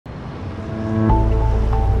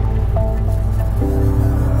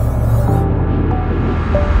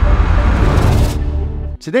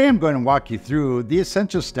Today I'm going to walk you through the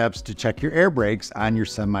essential steps to check your air brakes on your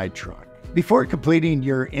semi-truck. Before completing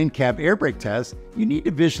your in-cab air brake test, you need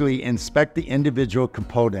to visually inspect the individual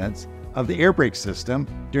components of the air brake system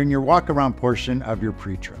during your walk-around portion of your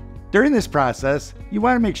pre-trip. During this process, you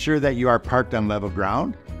want to make sure that you are parked on level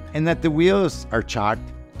ground and that the wheels are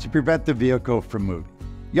chocked to prevent the vehicle from moving.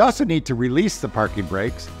 You also need to release the parking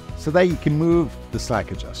brakes so that you can move the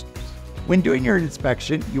slack adjusters. When doing your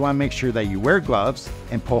inspection, you want to make sure that you wear gloves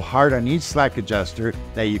and pull hard on each slack adjuster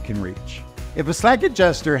that you can reach. If a slack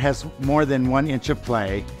adjuster has more than 1 inch of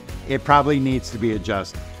play, it probably needs to be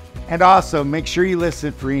adjusted. And also, make sure you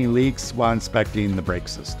listen for any leaks while inspecting the brake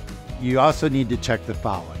system. You also need to check the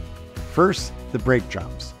following. First, the brake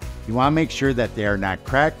drums. You want to make sure that they are not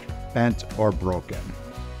cracked, bent, or broken.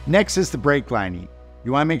 Next is the brake lining.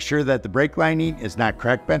 You want to make sure that the brake lining is not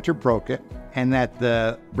cracked, bent, or broken, and that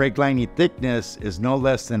the brake lining thickness is no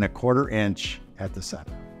less than 1/4 inch at the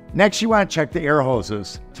center. Next, you want to check the air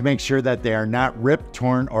hoses to make sure that they are not ripped,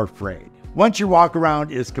 torn, or frayed. Once your walk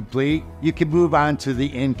around is complete, you can move on to the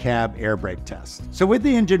in-cab air brake test. So with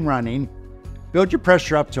the engine running, build your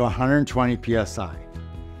pressure up to 120 psi.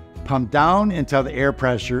 Pump down until the air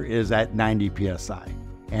pressure is at 90 psi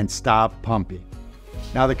and stop pumping.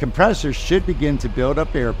 Now the compressor should begin to build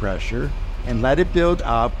up air pressure and let it build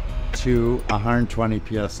up to 120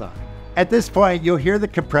 psi. At this point, you'll hear the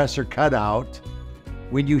compressor cut out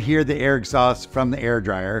when you hear the air exhaust from the air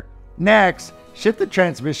dryer. Next, shift the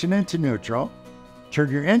transmission into neutral, turn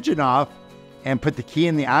your engine off, and put the key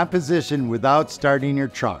in the on position without starting your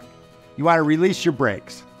truck. You want to release your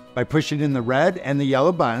brakes by pushing in the red and the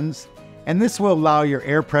yellow buttons, and this will allow your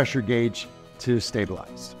air pressure gauge to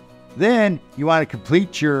stabilize. Then you want to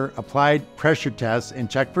complete your applied pressure test and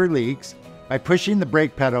check for leaks by pushing the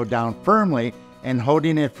brake pedal down firmly and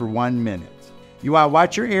holding it for 1 minute. You want to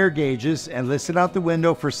watch your air gauges and listen out the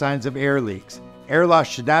window for signs of air leaks. Air loss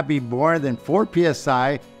should not be more than 4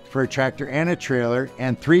 psi for a tractor and a trailer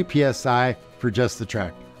and 3 psi for just the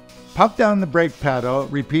tractor. Pump down the brake pedal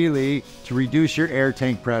repeatedly to reduce your air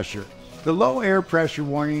tank pressure. The low air pressure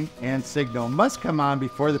warning and signal must come on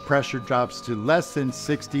before the pressure drops to less than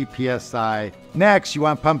 60 psi. Next, you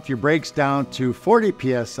want to pump your brakes down to 40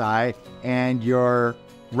 psi and your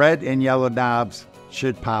red and yellow knobs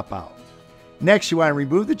should pop out. Next, you want to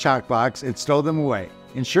remove the chock blocks and stow them away.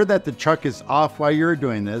 Ensure that the truck is off while you're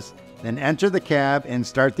doing this, then enter the cab and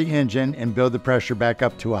start the engine and build the pressure back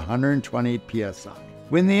up to 120 psi.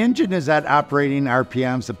 When the engine is at operating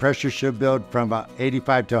RPMs, the pressure should build from about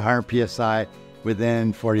 85 to 100 psi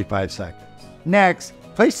within 45 seconds. Next,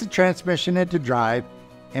 place the transmission into drive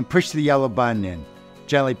and push the yellow button in.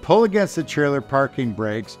 Gently pull against the trailer parking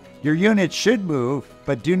brakes. Your unit should move,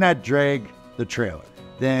 but do not drag the trailer.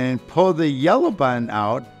 Then pull the yellow button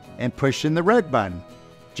out and push in the red button.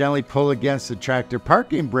 Gently pull against the tractor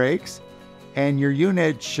parking brakes and your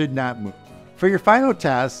unit should not move. For your final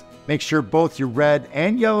test, make sure both your red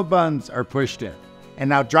and yellow buttons are pushed in.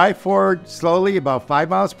 And now drive forward slowly about 5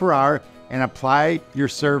 miles per hour and apply your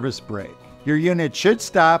service brake. Your unit should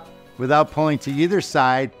stop without pulling to either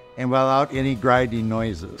side and without any grinding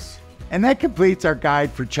noises. And that completes our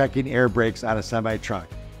guide for checking air brakes on a semi-truck.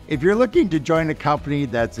 If you're looking to join a company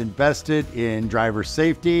that's invested in driver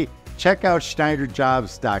safety, check out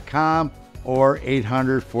SchneiderJobs.com or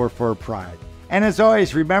 800-44-PRIDE. And as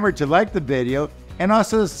always, remember to like the video and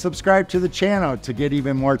also subscribe to the channel to get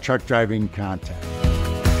even more truck driving content.